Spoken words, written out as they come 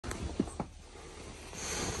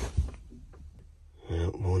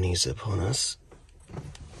Morning is upon us.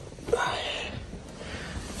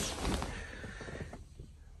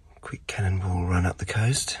 Quick cannonball run up the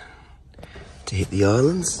coast to hit the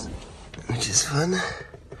islands, which is fun.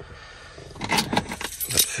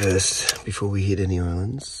 But first, before we hit any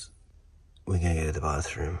islands, we're going to go to the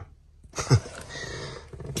bathroom. I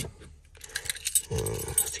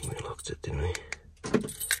think we locked it, didn't we?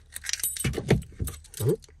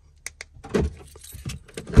 Oh.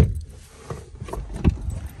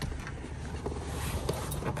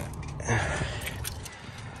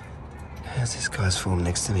 How's this guy's form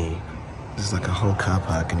next to me? There's like a whole car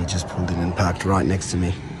park and he just pulled in and parked right next to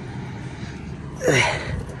me.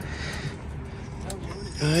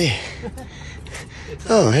 Oh, yeah.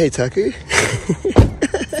 Oh, hey, Taku.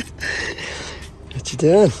 What you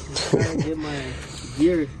doing? I'm trying to get my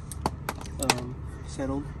gear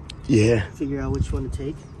settled. Yeah. Figure out which one to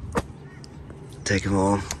take. Take them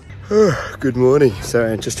all. Oh, good morning.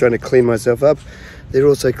 Sorry, I'm just trying to clean myself up. They're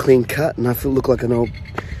also clean cut and I feel look like an old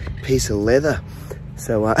piece of leather.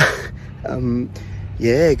 So,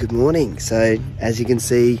 yeah, good morning. So, as you can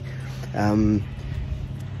see,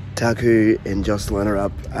 Taku and Jocelyn are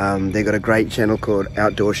up. They've got a great channel called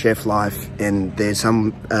Outdoor Chef Life, and there's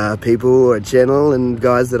some people or channel and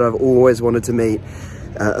guys that I've always wanted to meet.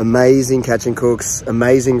 Amazing catch and cooks,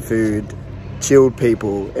 amazing food, chilled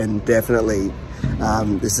people, and definitely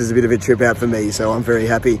this is a bit of a trip out for me, so I'm very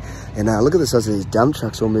happy. And look at the size of these dump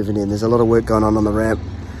trucks all moving in. There's a lot of work going on the ramp,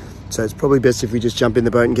 so it's probably best if we just jump in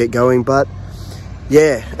the boat and get going. But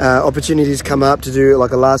yeah, opportunities come up to do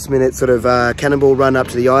like a last minute sort of cannonball run up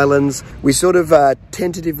to the islands. We sort of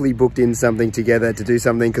tentatively booked in something together to do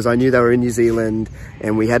something because I knew they were in New Zealand,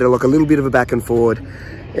 and we had like a little bit of a back and forward,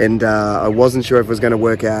 and I wasn't sure if it was going to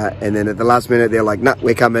work out. And then at the last minute they're like, nah,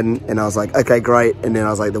 we're coming. And I was like, okay, great. And then I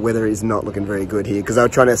was like, the weather is not looking very good here because I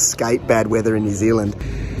was trying to escape bad weather in New Zealand.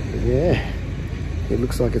 But yeah, it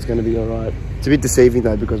looks like it's going to be all right. It's a bit deceiving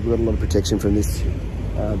though because we've got a lot of protection from this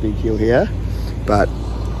big hill here. But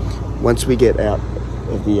once we get out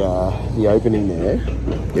of the opening there,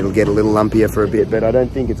 it'll get a little lumpier for a bit, but I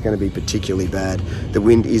don't think it's going to be particularly bad. The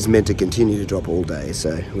wind is meant to continue to drop all day,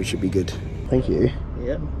 so we should be good. Thank you.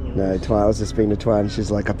 Yep. No, I was just speaking to Twan, she's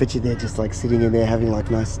like, I bet you they're just like sitting in there having like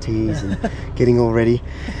nice teas and getting all ready.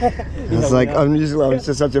 And I was like, I'm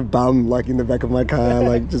just such a bum, like in the back of my car,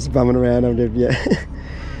 like just bumming around. I'm just, yeah.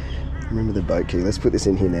 Remember the boat key. Let's put this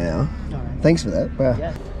in here now. All right. Thanks for that. Wow.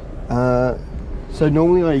 Yeah. So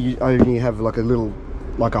normally I only have like a little,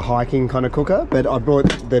 like a hiking kind of cooker, but I brought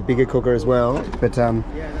the bigger cooker as well. But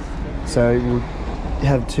so we'll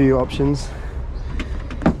have two options.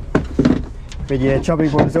 But yeah, chopping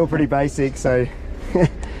board is all pretty basic, so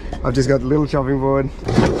I've just got the little chopping board,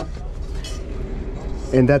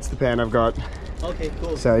 and that's the pan I've got. Okay,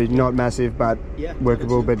 cool. So not massive, but yeah,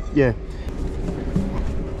 workable. But yeah.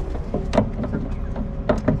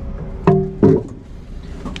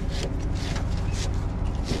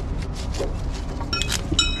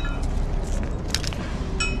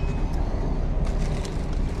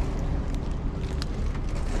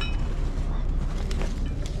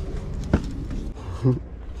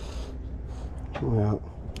 Well,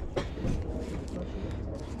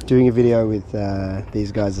 doing a video with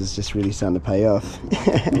these guys is just really starting to pay off.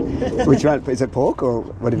 Which one? Is it pork or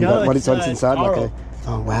what have you got? What is what's inside? Like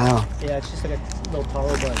oh wow. Yeah, it's just like a little taro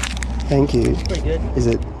bun. Thank you. It's pretty good. Is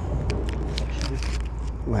it?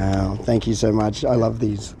 Wow, thank you so much. I love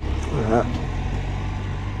these.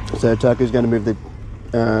 So Taku's going to move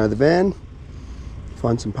the van,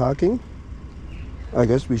 find some parking. I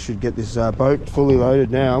guess we should get this boat fully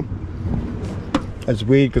loaded now. It's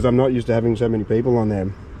weird because I'm not used to having so many people on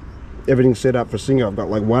there. Everything's set up for single. I've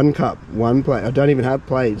got like one cup, one plate. I don't even have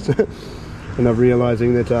plates. And I'm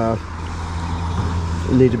realising that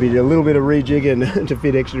it need to be a little bit of rejigging to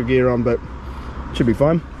fit extra gear on, but it should be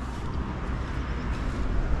fine.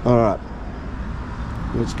 Alright,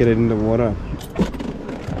 let's get it in the water.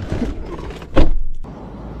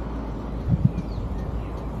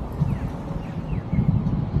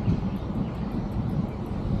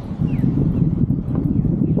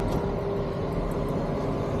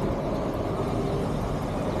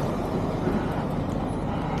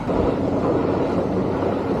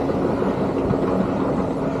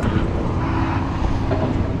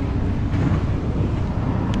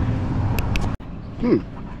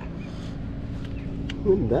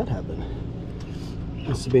 When did that happen?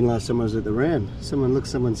 Must have been last time I was at the ramp.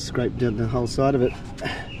 Someone scraped down the whole side of it.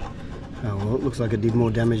 Oh well, it looks like it did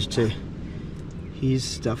more damage to his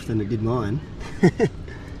stuff than it did mine.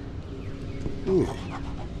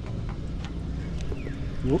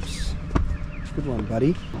 Whoops. Good one,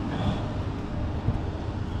 buddy.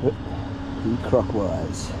 Be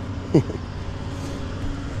croc-wise. It's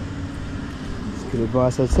good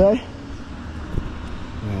advice, I'd say.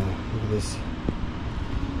 Wow, look at this.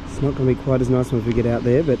 It's not going to be quite as nice once we get out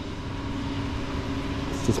there, but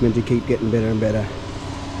it's just meant to keep getting better and better.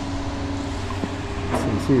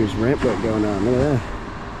 Some serious ramp work going on, look at that.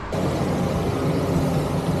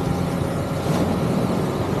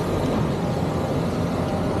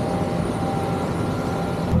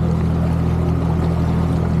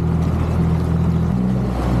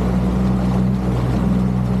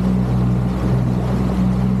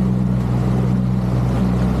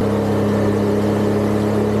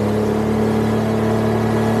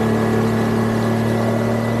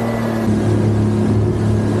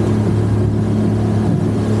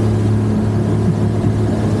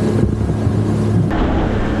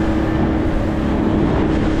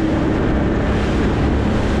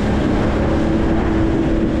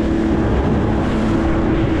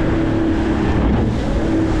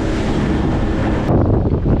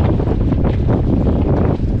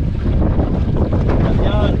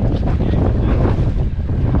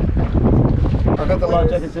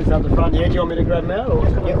 Jacket sits out the front here. Do you want me to grab them out? Or?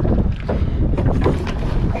 Yep.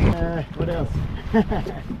 What else?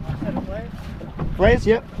 Flares,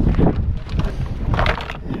 yep. So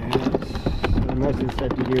most of the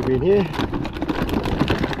safety gear will be in here.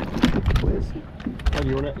 Flares. Oh, do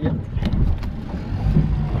you want it? Yep.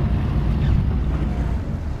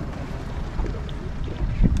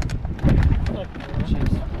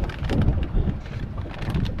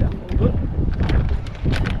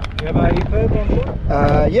 You have a EPIRB on board?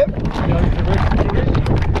 Yep.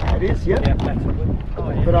 It is, yep. Yeah, that's good. Oh,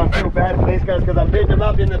 yeah. But I feel bad for these guys because I'm beating them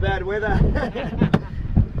up in the bad weather.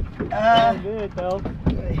 Good, pal.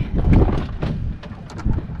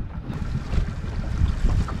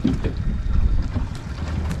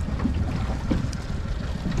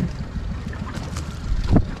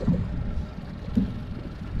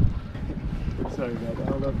 Sorry about that.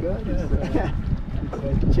 Hold up, guys.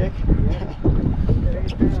 Check.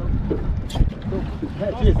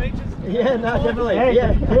 Yeah, no, definitely. Hey,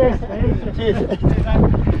 yeah. Cheers.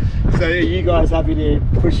 So are you guys happy to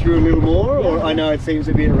push through a little more? Or I know it seems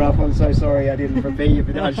a bit rough. I'm so sorry I didn't prepare you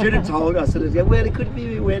for that. I should have told us. Well, it could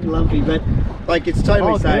be wet and lumpy, but like it's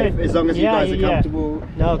totally safe as long as you guys are comfortable.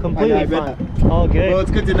 No, completely fine. All good. Well,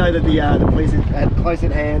 it's good to know that the police are close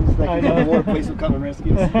at hand. They can get the water police will come and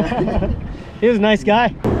rescue us. He was a nice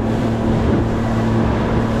guy.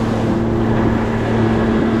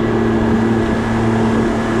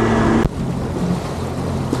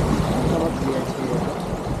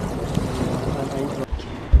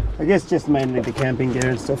 I guess just mainly the camping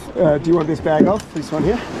gear and stuff. Do you want this bag off? This one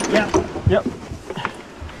here? Yeah. Yep.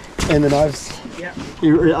 And the knives? Yeah.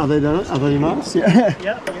 Are they your knives? Yeah.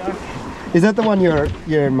 Yeah, they are. Is that the one your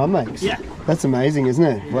mum makes? Yeah. That's amazing, isn't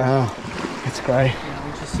it? Yeah. Wow. That's great. Yeah,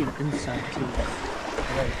 we just see the inside too.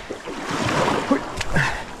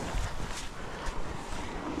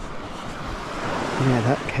 Yeah,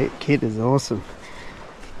 that kit is awesome.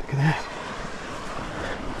 Look at that.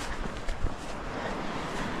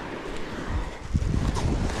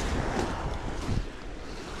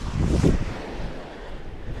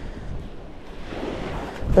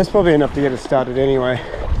 That's probably enough to get us started anyway.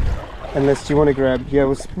 Unless you want to grab, yeah,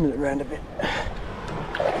 we'll spin it around a bit.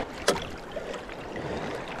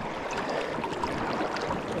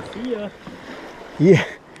 Yeah,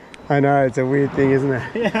 I know, it's a weird thing, isn't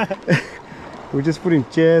it? Yeah. We're just putting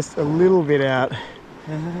just a little bit out.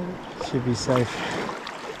 Should be safe.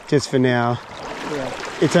 Just for now. Yeah.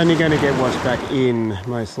 It's only going to get washed back in,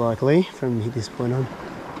 most likely, from this point on.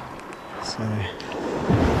 So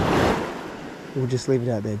we'll just leave it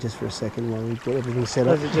out there just for a second while we get everything set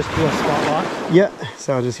up. Does it just do a spot lock? Yeah,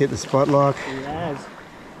 so I'll just hit the spot lock. Yes.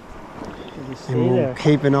 And we'll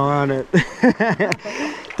keep an eye on it.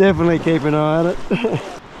 Definitely keep an eye on it.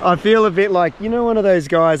 I feel a bit like, you know, one of those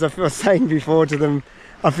guys, I was saying before to them,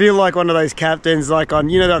 I feel like one of those captains, like on,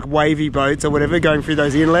 you know, like wavy boats or whatever, going through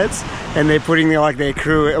those inlets, and they're putting their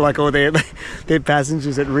crew, like, or their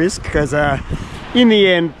passengers at risk, because in the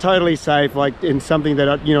end, totally safe, like in something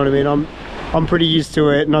that, you know what I mean, I'm pretty used to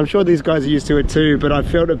it, and I'm sure these guys are used to it too, but I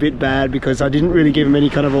felt a bit bad because I didn't really give them any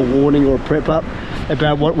kind of a warning or a prep up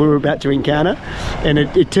about what we were about to encounter, and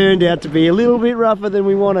it turned out to be a little bit rougher than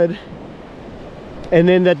we wanted. And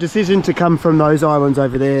then that decision to come from those islands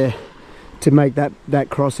over there to make that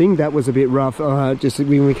crossing, that was a bit rough, just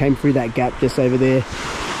when we came through that gap just over there.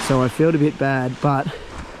 So I felt a bit bad, but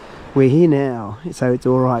we're here now, so it's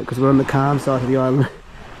all right because we're on the calm side of the island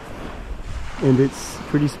and it's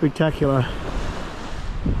pretty spectacular.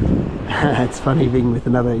 It's funny being with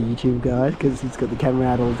another YouTube guy because he's got the camera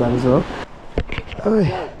out all the time as well. Oh.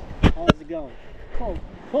 How's it going? Cold.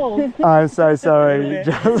 Cold. I'm so sorry.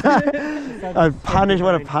 A punish,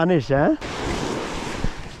 what a punish, huh?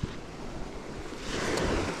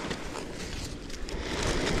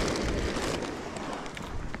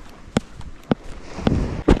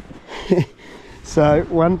 So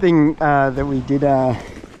one thing that we did have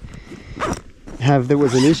that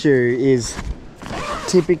was an issue is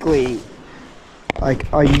typically,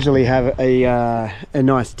 like, I usually have a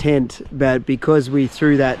nice tent, but because we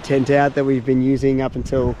threw that tent out that we've been using up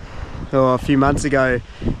until a few months ago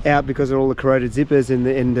out because of all the corroded zippers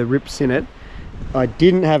and the rips in it, I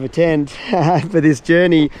didn't have a tent for this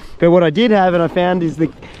journey. But what I did have, and I found, is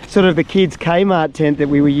the sort of the kids Kmart tent that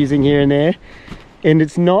we were using here and there, and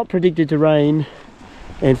it's not predicted to rain,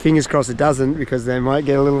 and fingers crossed it doesn't because they might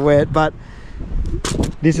get a little wet, but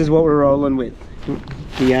this is what we're rolling with,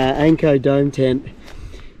 the Anko dome tent.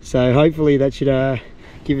 So hopefully that should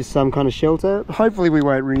give us some kind of shelter. Hopefully we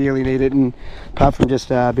won't really need it, and apart from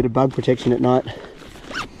just a bit of bug protection at night.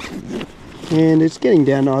 And it's getting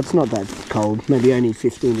down, oh, it's not that cold, maybe only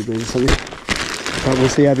 15 degrees or something, but we'll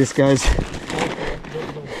see how this goes.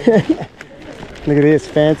 Look at this,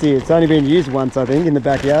 fancy. It's only been used once, I think, in the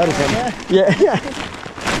backyard or something. Yeah.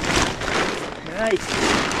 Nice.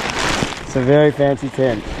 It's a very fancy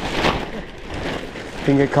tent. I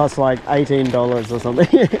think it costs like $18 or something.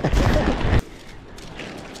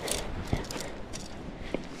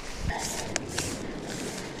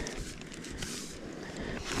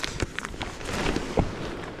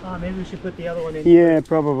 Oh, maybe we should put the other one in. Yeah,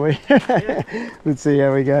 probably. Yeah. Let's see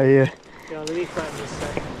how we go here. Yeah, let me find this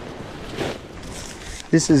side.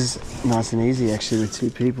 This is nice and easy actually with two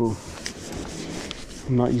people.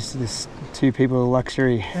 I'm not used to this two people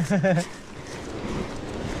luxury.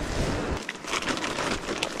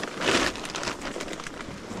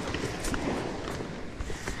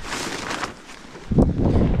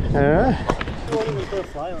 Alright. I won't even put a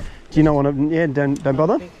fly on. Do you not want to? Yeah, don't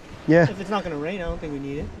bother. Yeah. If it's not going to rain, I don't think we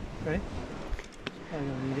need it, right? I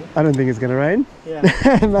don't need it. I don't think it's going to rain. Yeah.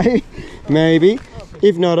 Maybe.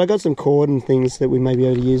 If not, I got some cord and things that we may be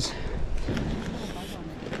able to use.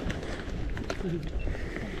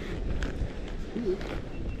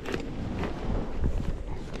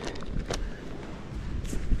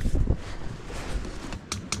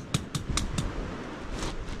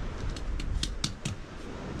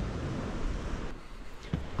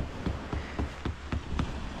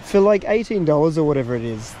 For like $18 or whatever it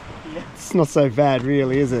is, Yeah. it's not so bad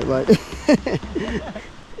really, is it? Like, It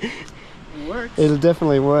works. it'll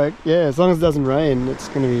definitely work. Yeah, as long as it doesn't rain, it's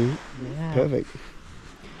going to be perfect.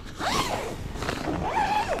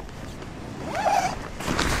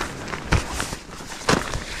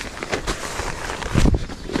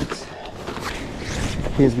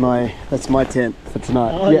 That's my tent for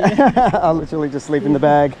tonight. Oh, yeah. I'll literally just sleep in the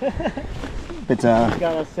bag. But Got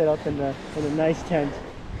us set up in a nice tent.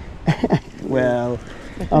 well,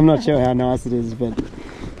 I'm not sure how nice it is, but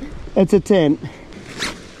it's a tent.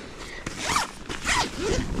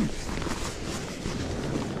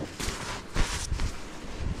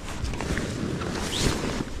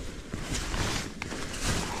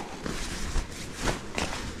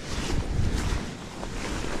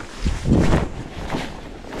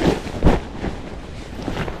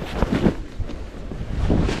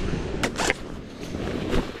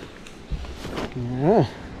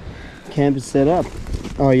 Camp is set up.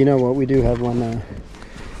 Oh, you know what? We do have one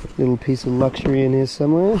little piece of luxury in here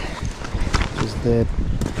somewhere, which is the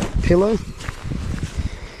pillow.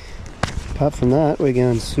 Apart from that, we're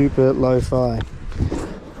going super lo-fi.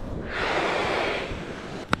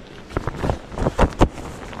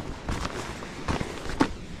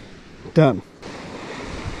 Done.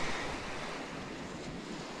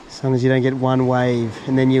 As long as you don't get one wave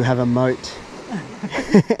and then you have a moat.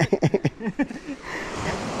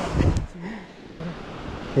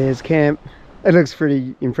 There's camp. It looks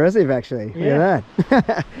pretty impressive actually. Yeah. Look at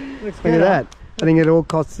that. Looks Look at that. I think it all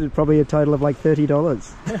costs probably a total of like $30.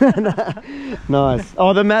 Nice.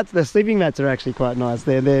 Oh, the sleeping mats are actually quite nice.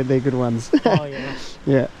 They're good ones. Oh yeah.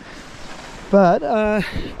 Yeah. But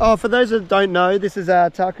oh, for those that don't know, this is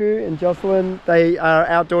Taku and Jocelyn. They are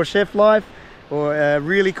Outdoor Chef Life, or a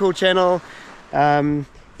really cool channel.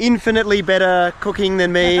 Infinitely better cooking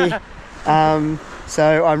than me.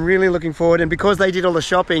 So I'm really looking forward, and because they did all the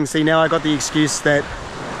shopping, see, now I got the excuse that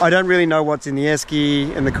I don't really know what's in the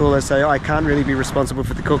esky and the cooler, so I can't really be responsible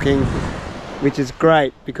for the cooking, which is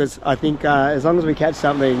great because I think as long as we catch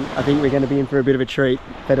something, I think we're going to be in for a bit of a treat.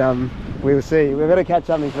 But we'll see. We've got to catch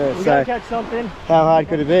something first. We gotta catch something. How hard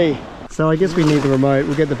could it be? So I guess we need the remote.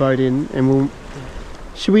 We'll get the boat in and we'll...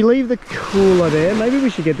 Should we leave the cooler there? Maybe we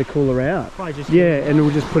should get the cooler out. Probably just and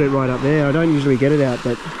we'll just put it right up there. I don't usually get it out,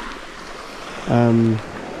 but I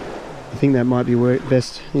think that might be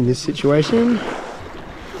best in this situation.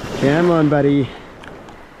 Come on, buddy.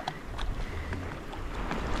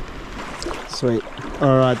 Sweet.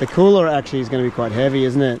 Alright, the cooler actually is going to be quite heavy,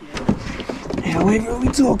 isn't it? How heavy are we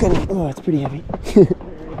talking? Oh, it's pretty heavy.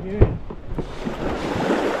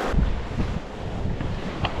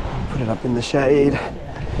 Put it up in the shade.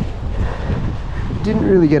 Didn't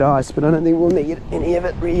really get ice, but I don't think we'll need any of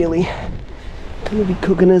it really. We'll be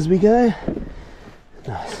cooking as we go.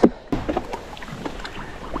 Nice.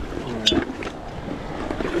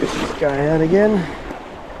 Let's go out again.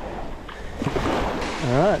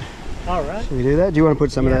 Alright. Alright. Should we do that? Do you want to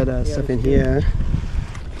put some of that stuff in here?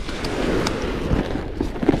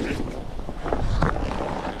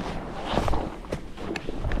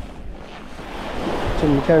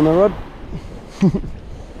 Can you carry my rod?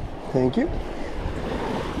 Thank you.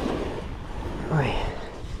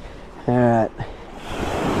 Alright.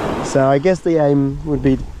 So I guess the aim would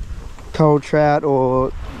be cold trout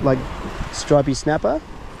or like stripy snapper.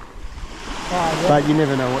 But you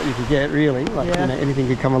never know what you could get really. Like you know, anything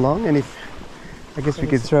could come along, and if I guess we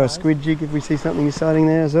could throw a squid jig if we see something exciting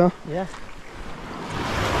there as well. Yeah.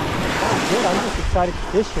 Oh, good. I'm just excited to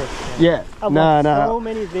fish here. Yeah. I've watched so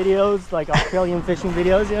many videos, like Australian fishing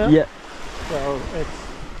videos, you know? Yeah. So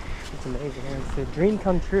it's amazing. And it's a dream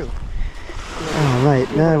come true. Oh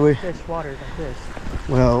mate, no, we fish waters like this.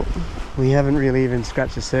 Well, we haven't really even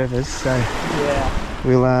scratched the surface, so yeah,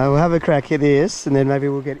 we'll have a crack at this, and then maybe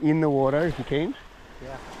we'll get in the water if you can.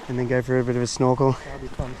 Yeah. And then go for a bit of a snorkel. That'll be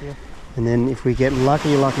fun too. And then if we get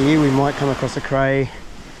lucky, we might come across a cray,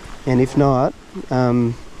 and if not,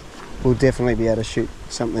 we'll definitely be able to shoot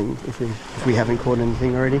something if we haven't caught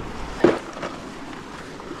anything already.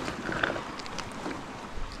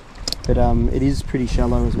 But it is pretty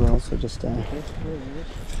shallow as well, so just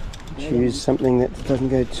choose something that doesn't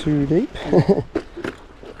go too deep.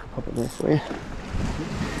 Pop it there for you.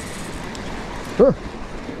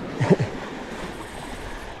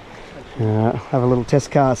 Have a little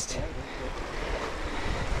test cast.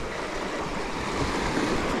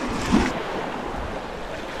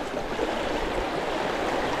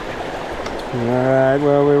 Alright,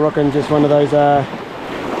 well we're rocking just one of those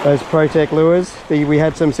Protec lures. We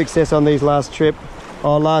had some success on these last trip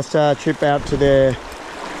out to the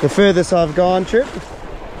furthest I've gone trip.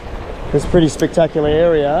 It's a pretty spectacular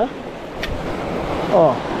area.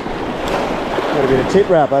 Oh, got a bit of tip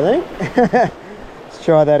wrap I think. Let's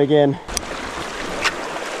try that again.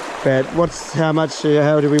 But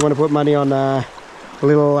how do we want to put money on a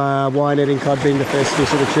little wire netting cod being the first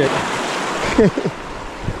fish of the trip?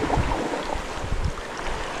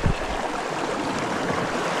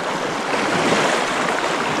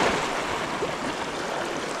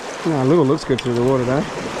 Oh, lure looks good through the water though.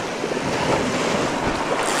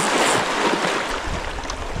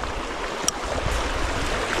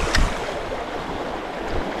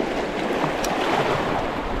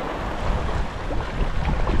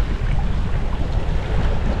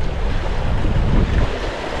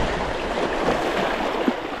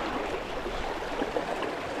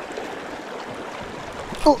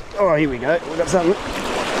 Oh, here we go. We've got something.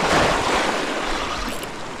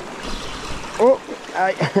 Oh,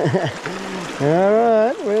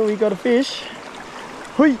 alright, well we got a fish.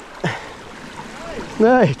 Hui!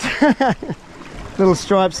 Right. Little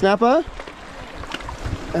striped snapper.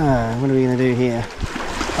 What are we going to do here?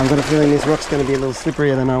 I've got a feeling this rock's going to be a little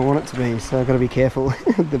slipperier than I want it to be, so I've got to be careful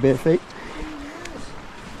with the bare feet.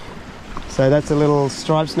 So that's a little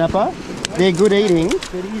striped snapper. They're good eating.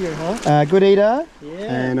 Good eater, huh? Good eater. Yeah.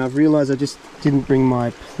 And I've realised I just didn't bring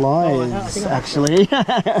my pliers, actually.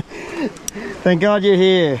 Thank God you're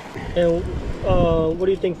here. And what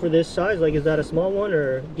do you think for this size? Like, is that a small one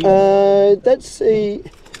or? That's a.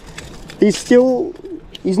 He's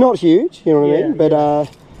not huge, you know what I mean.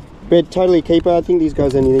 But totally keeper. I think these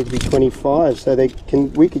guys only need to be 25, so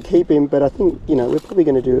we could keep him. But I think we're probably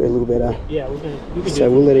going to do a little better. Yeah, we can so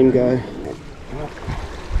we'll let him go.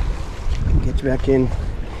 Get you back in.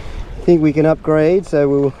 I think we can upgrade, so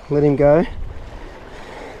we'll let him go.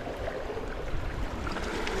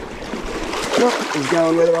 Oh, he's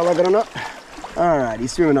going whether I like it or not. Alright,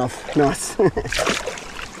 he's swimming off. Nice.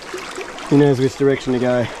 He knows which direction to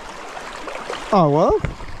go. Oh well,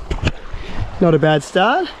 not a bad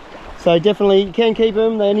start. So definitely you can keep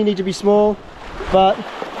them, they only need to be small, but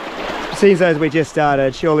seems as we just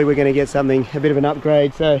started, surely we're going to get something, a bit of an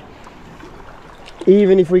upgrade. So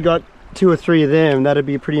even if we got 2 or 3 of them, that'd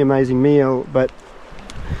be a pretty amazing meal. But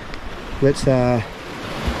let's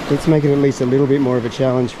make it at least a little bit more of a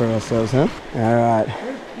challenge for ourselves, huh? All right.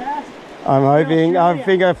 I'm hoping.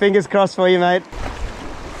 Fingers crossed for you, mate.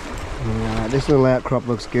 This little outcrop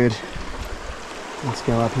looks good. Let's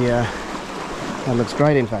go up here. That looks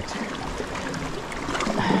great, in fact.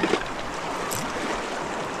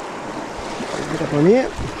 Get up on here.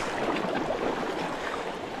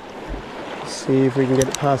 See if we can get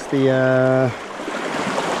it past the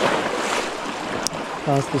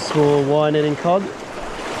small wire netting cod.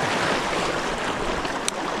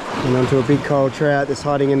 And onto a big coral trout that's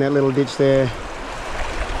hiding in that little ditch there.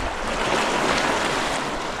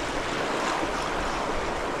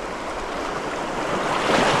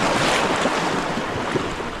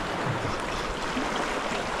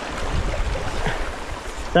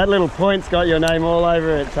 That little point's got your name all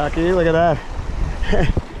over it, Taku. Look at that.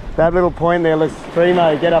 That little point there looks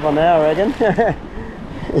primo. Get up on there, I reckon.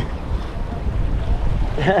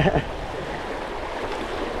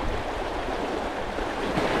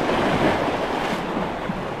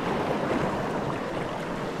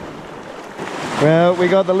 Well, we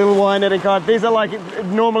got the little wire netting cod. These are like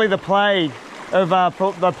normally the plague of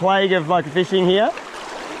like fishing here.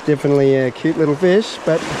 Definitely a cute little fish,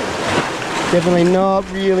 but definitely not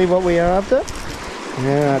really what we are after. All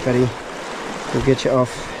right, buddy, we'll get you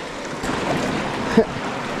off.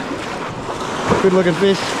 Good looking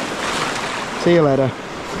fish. See you later.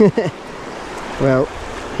 Well,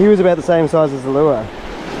 he was about the same size as the lure.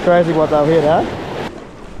 Crazy what's up here, huh?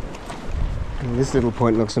 And this little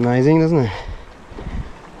point looks amazing, doesn't it?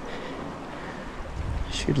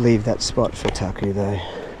 Should leave that spot for Taku though.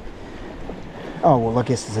 Oh well, I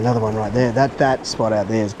guess there's another one right there. That spot out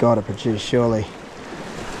there has got to produce, surely.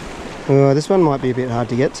 Oh, this one might be a bit hard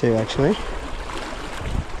to get to actually.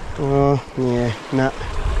 Oh yeah, nah.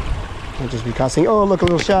 I'll just be casting. Oh look, a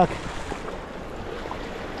little shark.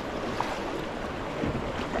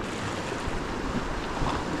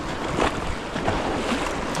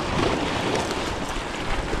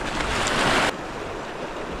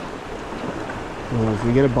 Well, if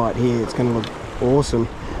we get a bite here, it's going to look awesome.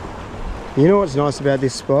 You know what's nice about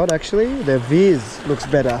this spot actually? The viz looks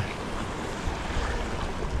better.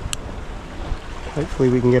 Hopefully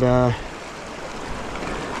we can get a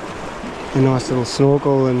nice little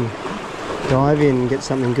snorkel and dive in and get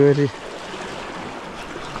something good.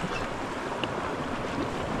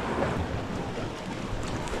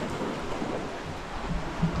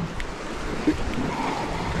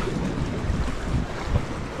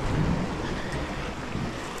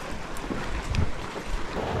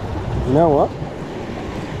 You know what?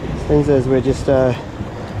 Seems as we're just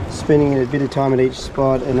spending a bit of time at each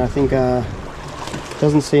spot, and I think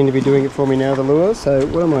doesn't seem to be doing it for me now, the lure. So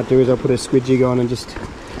what I might do is I'll put a squid jig on and just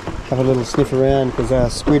have a little sniff around,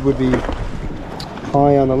 because squid would be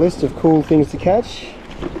high on the list of cool things to catch.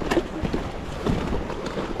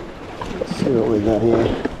 Let's see what we got here.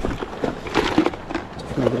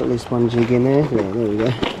 Definitely got at least one jig in there. Yeah, there we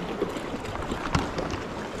go.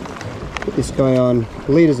 Put this guy on.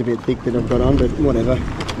 The leader's a bit thick that I've got on, but whatever.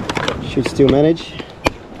 Should still manage.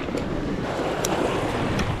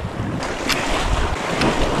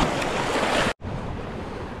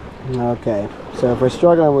 Okay, so if we're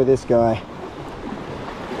struggling with this guy,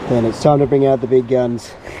 then it's time to bring out the big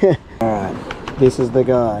guns. Alright, this is the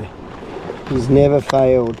guy. He's never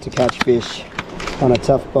failed to catch fish on a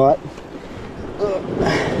tough bite.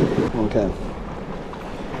 Okay,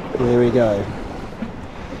 there we go.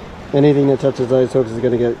 Anything that touches those hooks is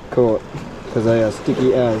going to get caught, because they are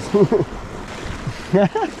sticky as.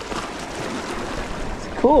 It's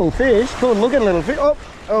a cool fish, cool looking little fish.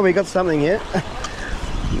 Oh, we got something here.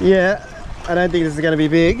 Yeah, I don't think this is going to be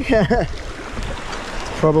big.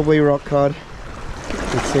 It's probably rock cod.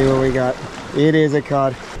 Let's see what we got. It is a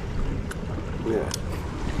cod. Yeah.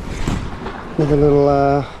 Another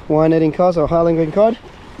little wire netting cod or Harlingen cod.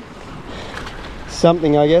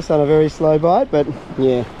 Something, I guess, on a very slow bite, but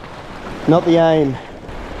yeah, not the aim.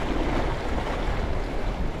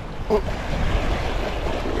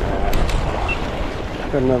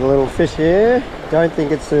 Got another little fish here. Don't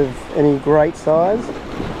think it's of any great size.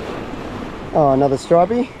 Oh, another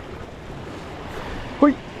stripey.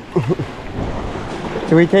 Hui.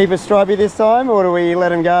 Do we keep a stripey this time, or do we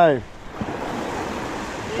let him go?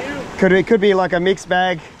 It could be like a mixed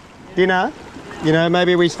bag dinner. You know,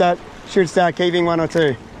 maybe we should start keeping one or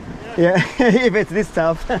two. Yeah, if it's this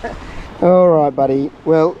tough. All right, buddy.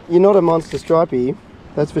 Well, you're not a monster stripey,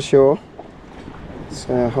 that's for sure.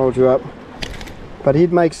 So hold you up. But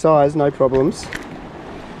he'd make size, no problems.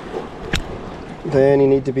 They only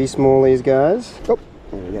need to be small, these guys. Oh,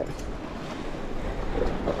 there we go.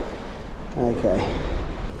 Okay.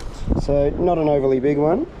 so not an overly big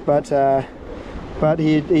one, but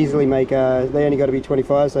he'd easily make, they only got to be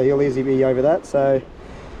 25, so he'll easily be over that. So,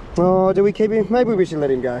 oh, do we keep him? Maybe we should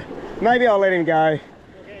let him go. Maybe I'll let him go.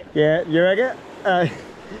 Okay. Yeah, you reckon?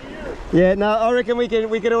 Yeah, no, I reckon we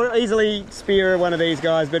could easily spear one of these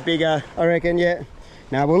guys, but bigger, I reckon, yeah.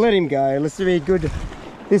 No, we'll let him go. Let's be good.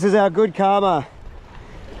 This is our good karma.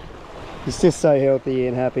 He's just so healthy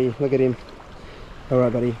and happy. Look at him. All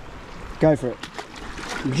right, buddy. Go for it.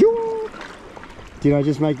 Did I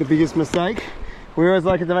just make the biggest mistake? We always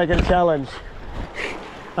like to make it a challenge.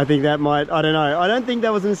 I think that might, I don't know. I don't think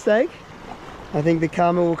that was a mistake. I think the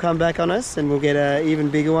karma will come back on us and we'll get an even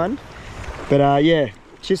bigger one. But yeah,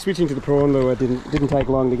 just switching to the prawn lure didn't take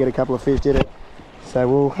long to get a couple of fish, did it? So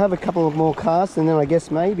we'll have a couple of more casts and then I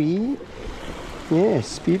guess maybe, yeah,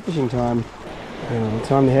 spearfishing time.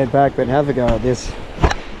 Time to head back, but have a go at this.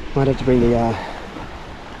 Might have to bring the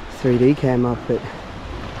 3D cam up, but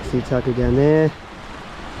see Taku down there.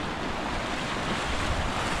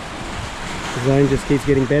 The zone just keeps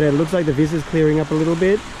getting better. It looks like the vis is clearing up a little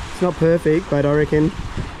bit. It's not perfect, but I reckon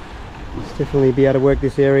it's definitely be able to work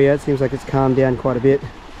this area. It seems like it's calmed down quite a bit.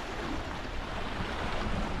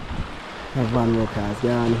 Have one more cast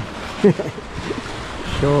going.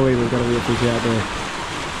 Surely we've got a real fish out there.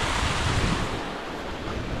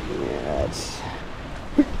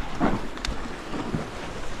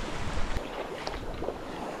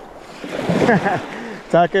 Yeah,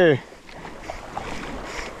 Taku.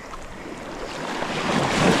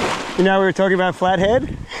 You know, we were talking about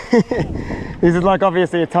flathead. This is like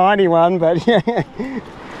obviously a tiny one, but yeah. Okay,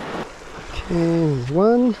 there's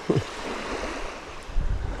one.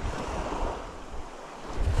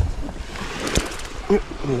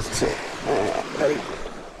 There's two. Alright, buddy.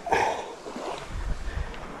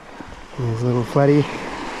 There's a little flatty.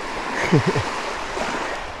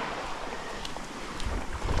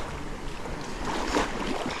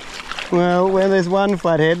 Well, when there's one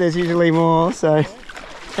flathead, there's usually more, so,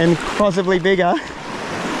 and possibly bigger.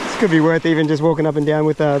 This could be worth even just walking up and down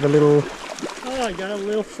with the little. Oh, I got a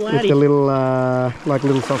little flatty. With the little, like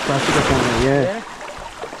little soft plastic or something. Yeah.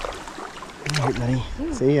 Alright, buddy.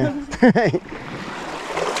 See ya.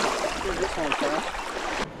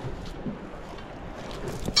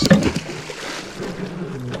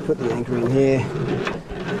 Put the anchor in here.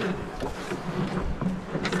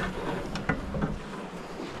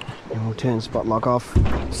 And we'll turn spot lock off,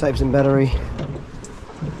 save some battery.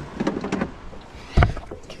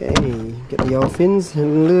 Okay, get the old fins, a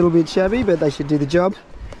little bit shabby, but they should do the job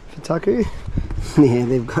for Taku. Yeah,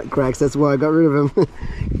 they've got cracks, that's why I got rid of them.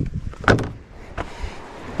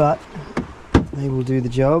 But they will do the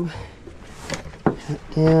job.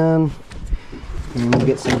 Down. And we'll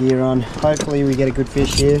get some gear on. Hopefully we get a good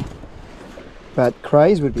fish here. But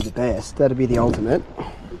crays would be the best. That'd be the ultimate.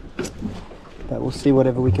 But we'll see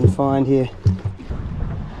whatever we can find here.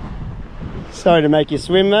 Sorry to make you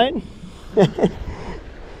swim, mate.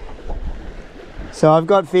 So I've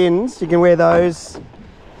got fins. You can wear those.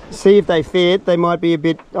 See if they fit. They might be a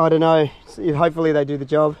bit, I don't know. Hopefully they do the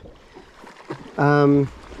job. And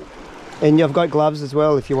I've got gloves as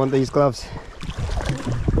well if you want these gloves.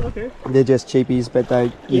 Okay. They're just cheapies, but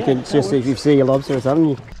you can just, if you see a lobster or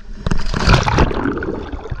something.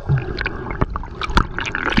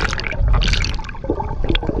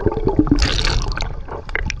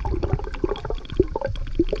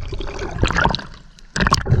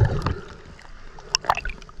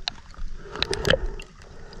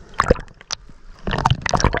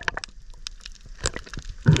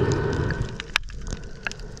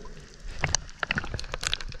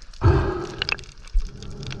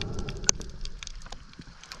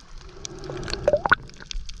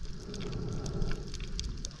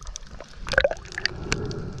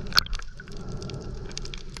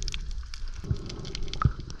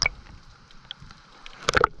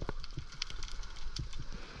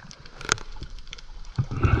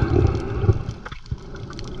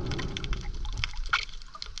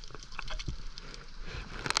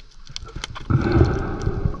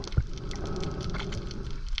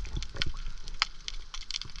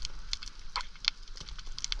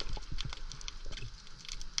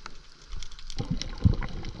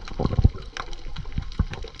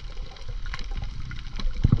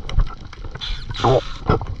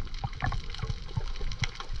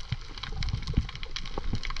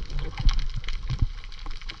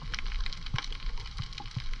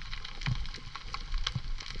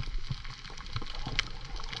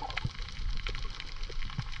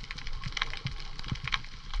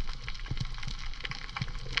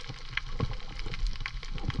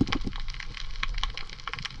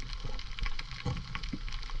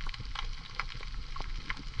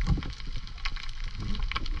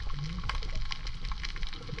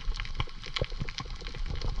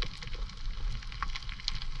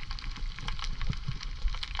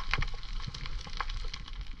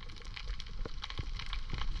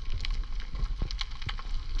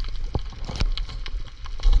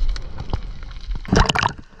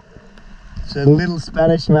 So little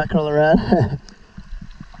Spanish mackerel around.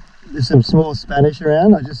 There's some small Spanish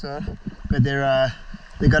around, I just saw, but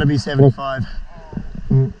they've got to be 75.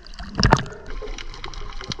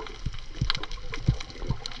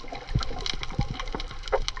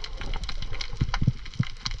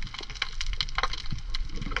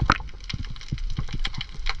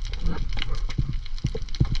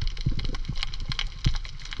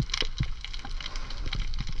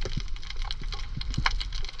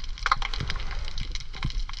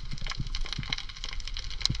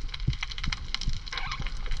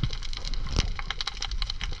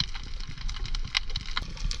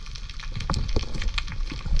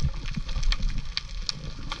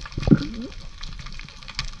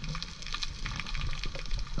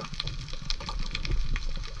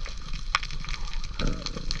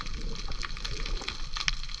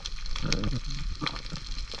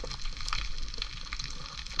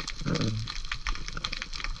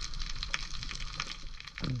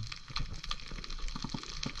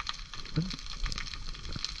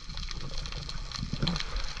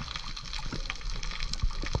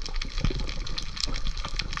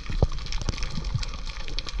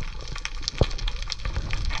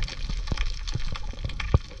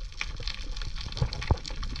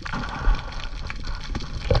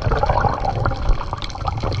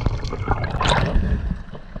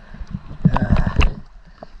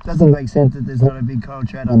 Doesn't make sense that there's not a big coral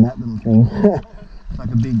trout on that little thing. It's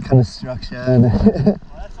like a big kind of structure. Well,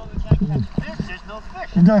 that's all we can catch fish. There's no fish.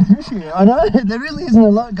 There's no fish here. I know. There really isn't a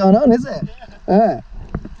lot going on, is there? Yeah.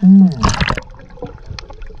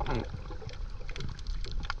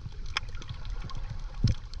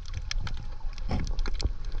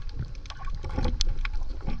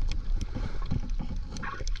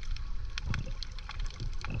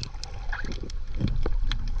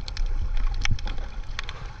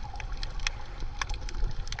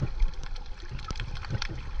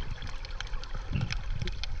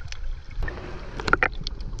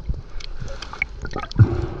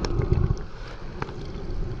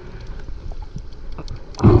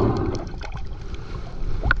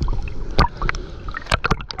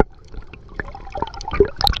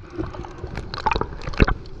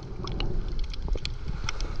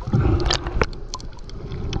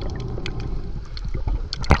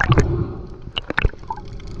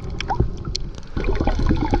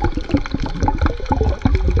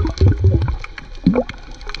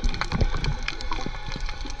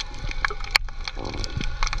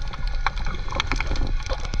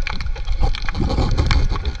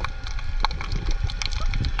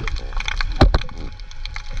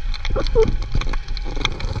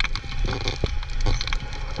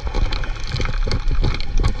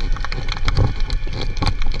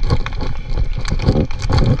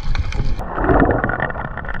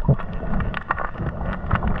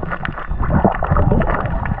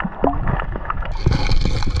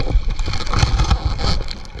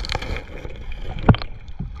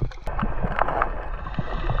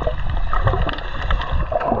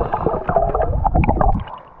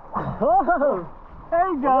 There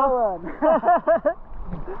you go.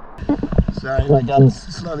 Sorry, my gun's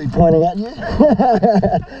slowly pointing at you.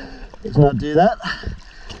 Let's not do that.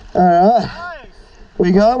 Alright, Nice.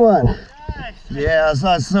 we got one. Nice. Yeah,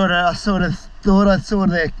 I sort of thought I saw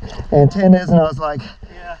the antennas and I was like,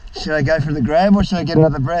 Yeah. should I go for the grab or should I get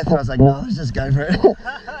another breath? And I was like, no, let's just go for it.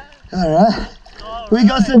 Alright, we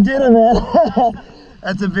got some dinner, man.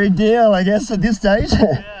 That's a big deal, I guess, at this stage.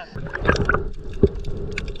 Yeah.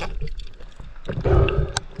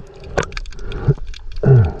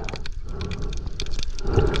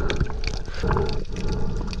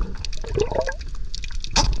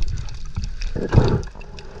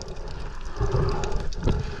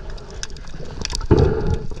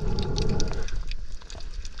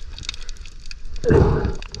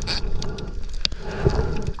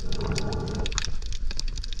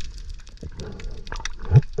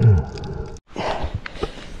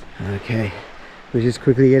 Okay, we're just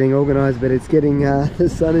quickly getting organised, but it's getting, the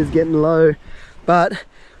sun is getting low, but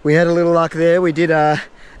we had a little luck there. We did,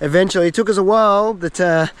 eventually, it took us a while, that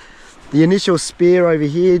the initial spear over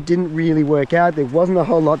here didn't really work out. There wasn't a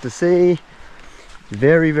whole lot to see.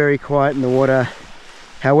 Very, very quiet in the water.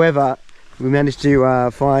 However, we managed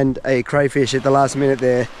to find a crayfish at the last minute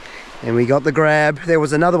there, and we got the grab. There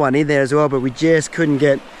was another one in there as well, but we just couldn't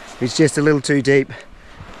get, it was just a little too deep.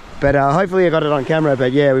 But hopefully I got it on camera,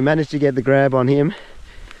 but yeah, we managed to get the grab on him.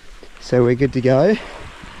 So we're good to go.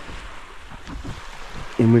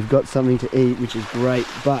 And we've got something to eat, which is great,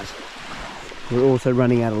 but we're also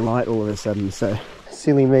running out of light all of a sudden. So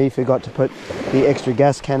silly me, forgot to put the extra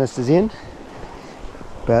gas canisters in.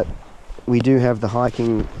 But we do have the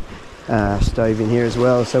hiking stove in here as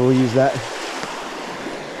well, so we'll use that.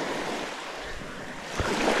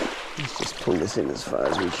 Let's just pull this in as far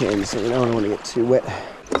as we can so we don't want to get too wet.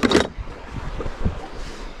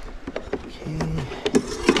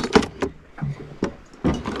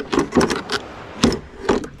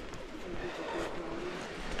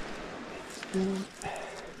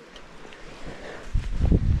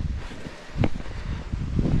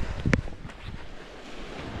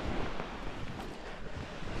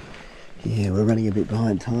 Yeah, we're running a bit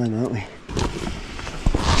behind time, aren't we?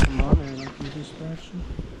 Come on there, like a distraction.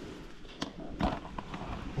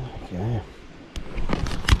 Okay.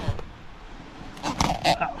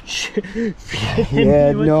 Ouch.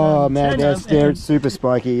 Yeah, no, man, they're super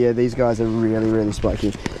spiky. Yeah, these guys are really, really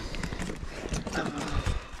spiky.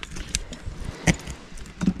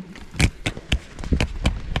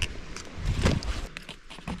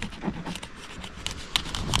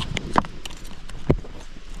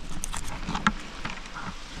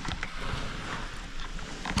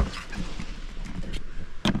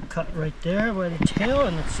 Cut right there by the tail,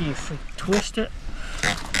 and let's see if we twist it.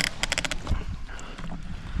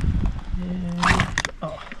 And,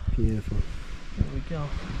 oh, Beautiful. there we go.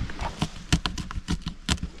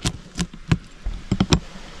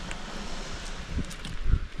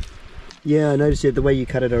 Yeah, I noticed it, the way you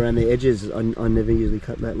cut it around the edges. I never usually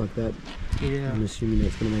cut that like that. Yeah. I'm assuming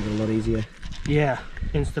that's going to make it a lot easier. Yeah,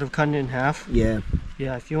 instead of cutting it in half. Yeah.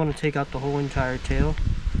 Yeah, if you want to take out the whole entire tail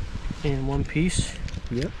in one piece,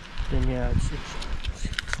 Yep. then yeah,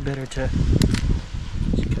 it's better to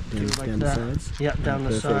Just cut do down, it like down that. the sides. Yep, down the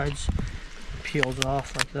Perfect. sides. Peels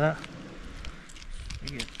off like that.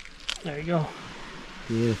 There you go.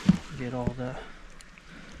 Yeah. Get all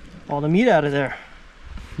the meat out of there.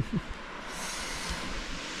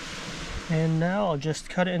 And now I'll just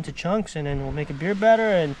cut it into chunks, and then we'll make a beer batter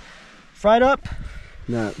and fry it up.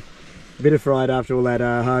 No. A bit of fried after all that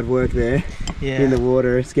hard work there. Yeah. In the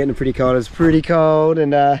water. It's getting pretty cold. It's pretty cold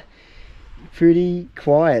and pretty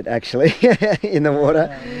quiet actually in the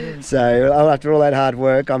water. So after all that hard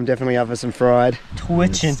work, I'm definitely up for some fried.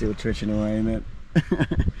 Twitching. It's still twitching away, isn't it?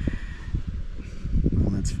 Oh,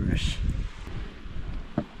 that's fresh.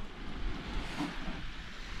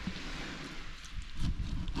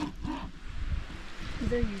 Is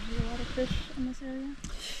there usually a lot of fish in this area?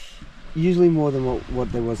 Usually more than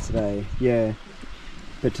what there was today, yeah.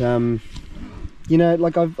 But you know,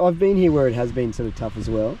 like I've been here where it has been sort of tough as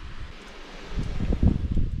well.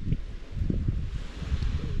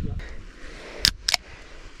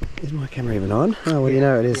 Is my camera even on? Oh, well, you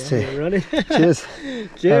know it is too. We're running. Cheers.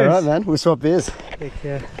 Cheers. All right, man. We'll swap beers. Take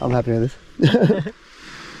care. I'm happy with this.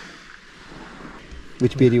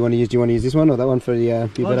 Which beer do you want to use? Do you want to use this one or that one for the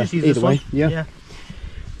beer I'll better? just use Either this way, one. yeah.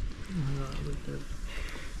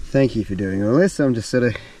 Thank you for doing all this. I'm just sort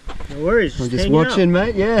of, No worries. I'm just hang watching,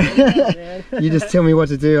 out. mate. Yeah. You just tell me what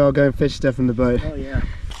to do. I'll go and fetch stuff from the boat. Oh yeah.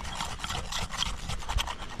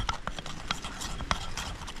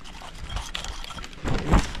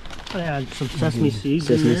 I add some sesame seeds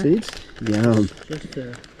in Sesame there. seeds? Yum. Just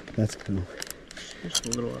That's cool. just a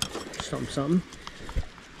little something something.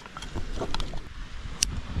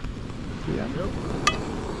 Yeah. Nope.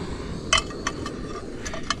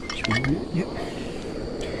 Yep.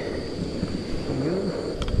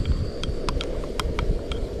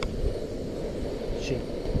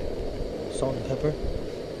 Salt and pepper.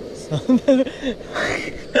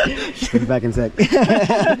 Put it back in a sec.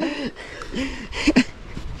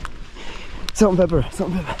 Salt and pepper,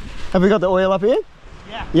 salt and pepper. Have we got the oil up here?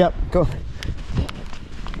 Yeah. Yep, cool.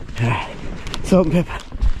 Alright, salt and pepper.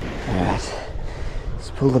 Alright,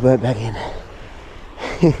 let's pull the boat back in.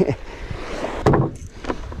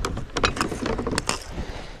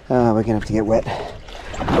 Oh, we're gonna have to get wet.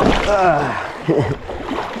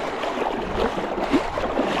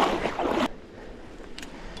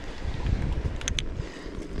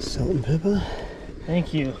 Salt and pepper.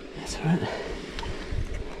 Thank you. That's all right.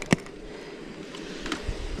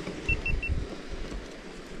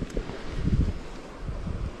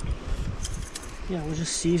 Yeah, we'll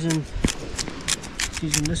just season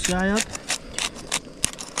this guy up.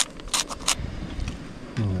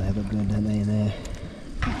 Oh, they have a good, don't they, in there?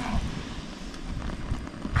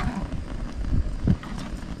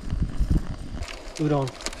 Udon.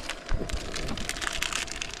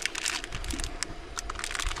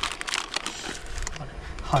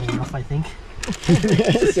 Hot enough, I think.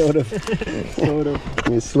 Sort of. Sort of.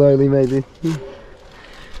 Yeah, slowly, maybe.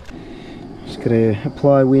 Just got to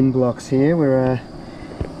apply wind blocks here. We're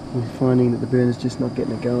finding that the burner's just not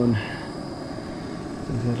getting it going.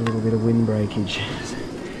 We've had a little bit of wind breakage.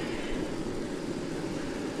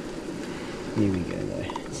 Here we go, though.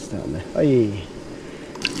 It's starting there. Oh yeah.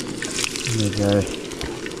 There we go.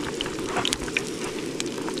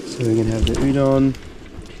 So we're gonna have the udon,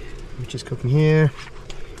 which is cooking here,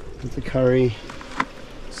 with the curry.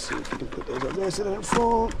 Let's see if we can put those up there so they don't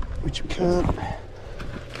fall, which we can't.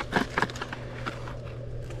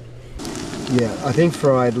 Yeah, I think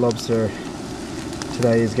fried lobster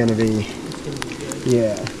today is going to be,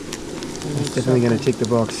 yeah, it's definitely going to tick the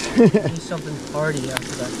box. Need something hearty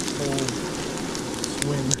after that cold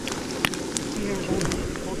swim.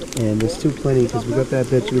 And there's still plenty because we've got that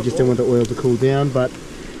bit, we just don't want the oil to cool down, but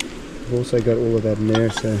we've also got all of that in there,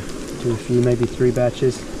 so do a few, maybe 3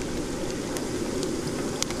 batches.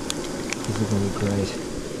 This is going to be great.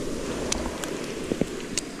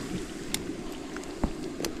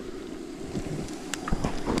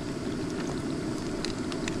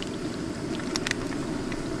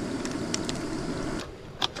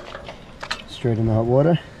 Straight in the hot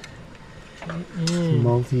water.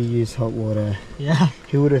 Multi-use hot water. Yeah.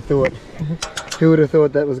 Who would have thought? Who would have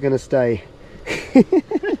thought that was going to stay?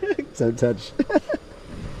 Don't touch.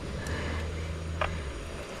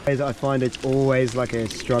 I find it's always like a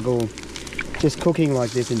struggle, just cooking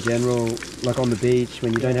like this in general, like on the beach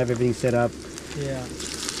when you don't have everything set up. Yeah.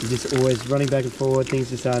 You're just always running back and forward.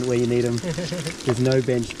 Things just aren't where you need them. There's no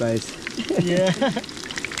bench space. Yeah.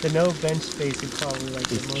 The no bench space is probably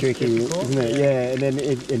like it's the most tricky, difficult. isn't it? Yeah, and then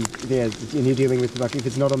yeah, and you're dealing with, like, if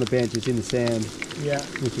it's not on the bench, it's in the sand. Yeah.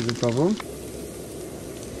 Which is a problem.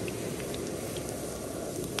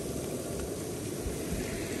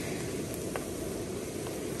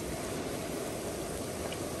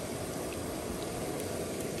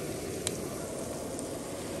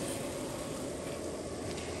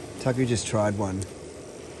 Taku just tried one,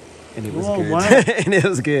 and it was good. Wow. And it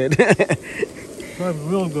was good. That's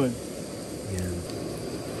real good. Yeah.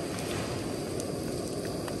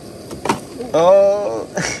 Oh,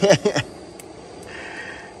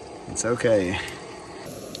 it's okay.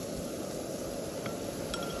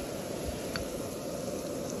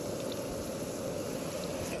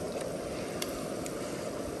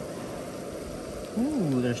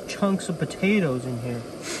 Ooh, there's chunks of potatoes in here.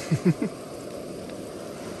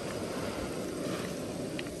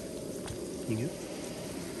 You good?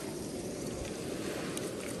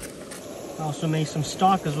 I also made some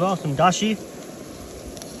stock as well, some dashi.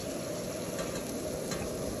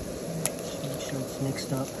 Make sure it's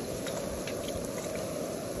mixed up.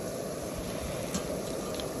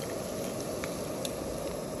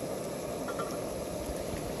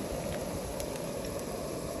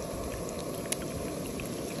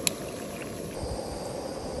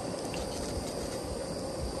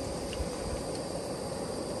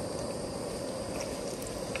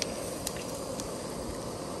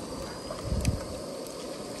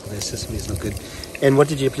 The sesame's not good. And what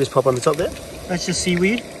did you just pop on the top there? That's just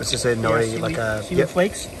seaweed. It's just a nori, seaweed, like a seaweed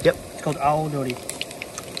flakes. Yep. It's called ao nori.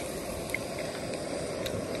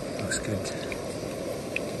 Looks good.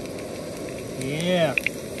 Yeah.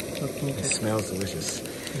 It smells delicious.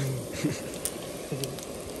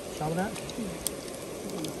 Try that?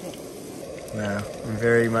 Wow, I'm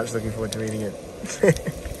very much looking forward to eating it.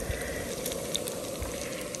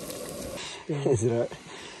 Is it right?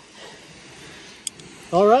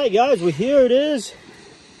 All right, guys. Well, here it is.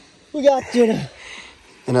 We got dinner.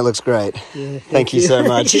 And it looks great. Yeah, thank you so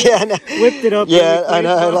much. Yeah, no. Whipped it up. Yeah, really I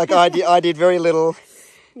know. quick. Like I did very little,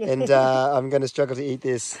 and I'm going to struggle to eat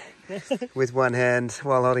this with one hand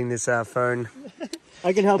while holding this phone.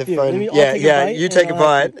 I can help The you. phone. Let me, I'll Yeah, take a yeah. bite You and take a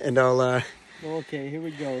I'll help bite, and I'll. you. Okay, here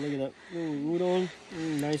we go. Look at that. Ooh, udon.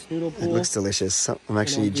 Nice noodle pool. It looks delicious. I'm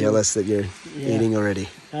actually jealous that you're eating already.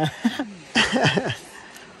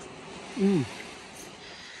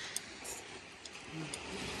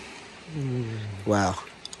 Wow.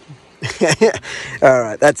 All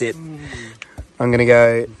right, that's it. I'm going to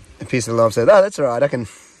go a piece of lobster. Oh, that's all right. I can.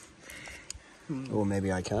 Or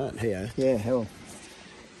maybe I can't. Here. Yeah, hell.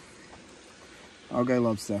 I'll go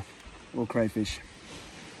lobster or crayfish.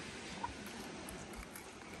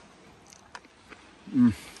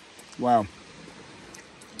 Wow.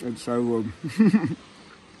 It's so good.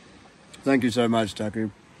 Thank you so much, Taku.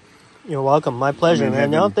 You're welcome. My pleasure, I'm in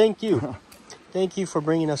man. No, heaven. thank you. Thank you for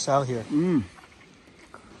bringing us out here.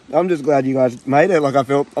 I'm just glad you guys made it. Like I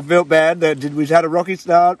felt bad that we had a rocky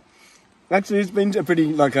start. Actually, it's been a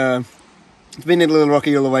pretty it's been a little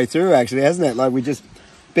rocky all the way through. Actually, hasn't it? Like we just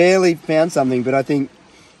barely found something, but I think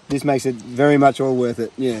this makes it very much all worth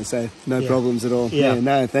it. Yeah. So no problems at all. Yeah.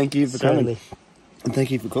 No. Thank you for Certainly. coming, and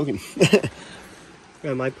thank you for cooking.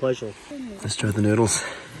 Yeah, my pleasure. Let's try the noodles.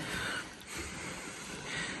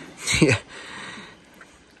 Yeah.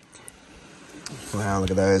 Wow,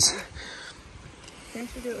 look at those. Maybe I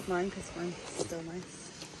should do it with mine because mine's still nice.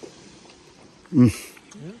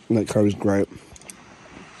 That curry's great.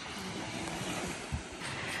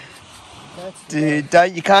 Dude,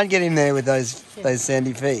 you can't get in there with those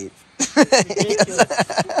sandy feet.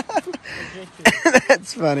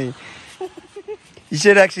 That's funny. You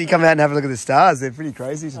should actually come out and have a look at the stars. They're pretty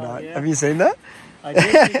crazy tonight. Yeah. Have you seen that? I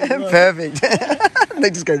did. Perfect. They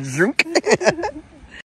just go zoom.